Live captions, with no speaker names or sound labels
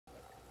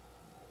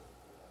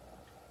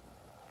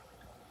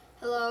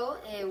Hello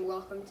and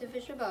welcome to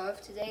Fish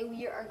Above. Today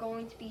we are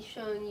going to be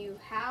showing you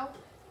how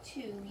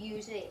to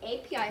use an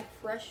API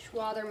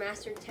freshwater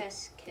master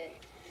test kit.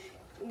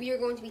 We are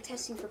going to be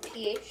testing for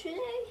pH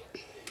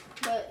today,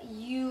 but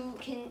you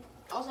can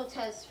also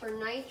test for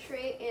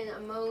nitrate and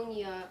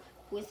ammonia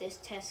with this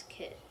test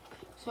kit.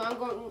 So I'm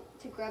going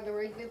to grab the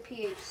regular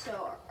pH,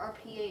 so our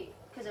pH,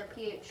 because our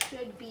pH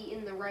should be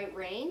in the right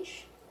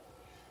range.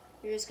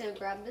 You're just going to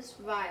grab this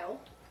vial,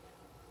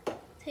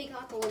 take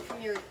out the lid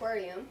from your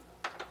aquarium,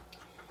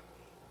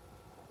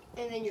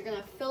 and then you're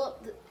gonna fill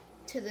up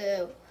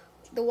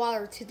the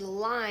water to the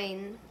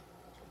line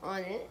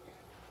on it.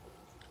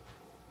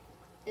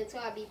 It's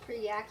gotta be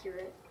pretty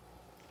accurate.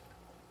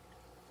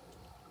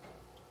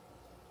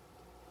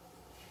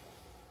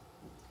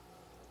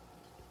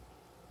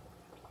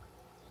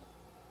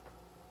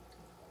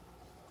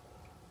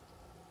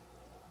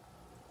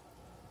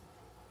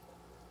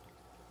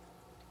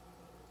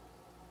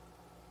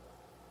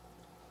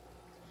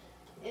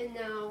 And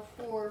now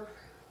for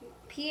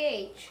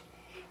pH,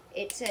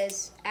 it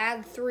says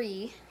add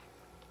 3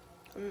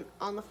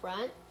 on the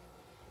front.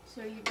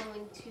 So you're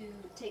going to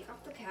take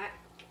off the cap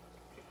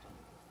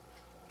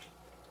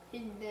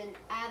and then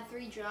add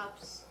 3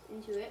 drops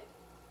into it.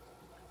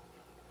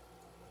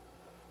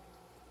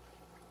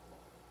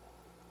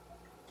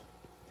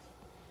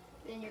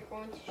 Then you're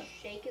going to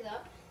shake it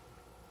up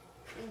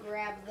and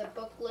grab the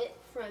booklet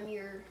from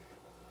your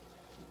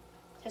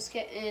test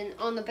kit. And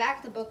on the back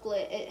of the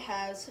booklet, it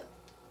has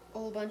a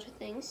whole bunch of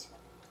things.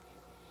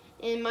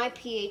 In my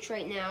pH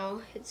right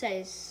now, it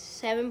says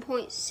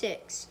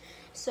 7.6.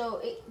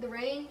 So the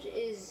range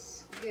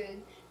is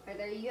good right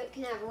there. You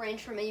can have a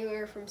range from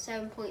anywhere from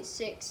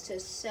 7.6 to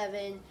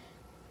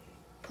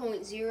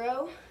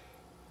 7.0.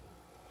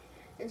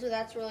 And so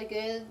that's really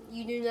good.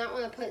 You do not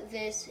want to put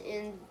this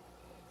in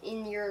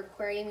your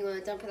aquarium. You want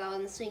to dump it out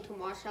in the sink and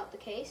wash out the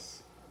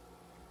case.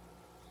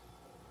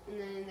 And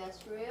then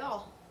that's really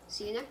all.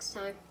 See you next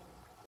time.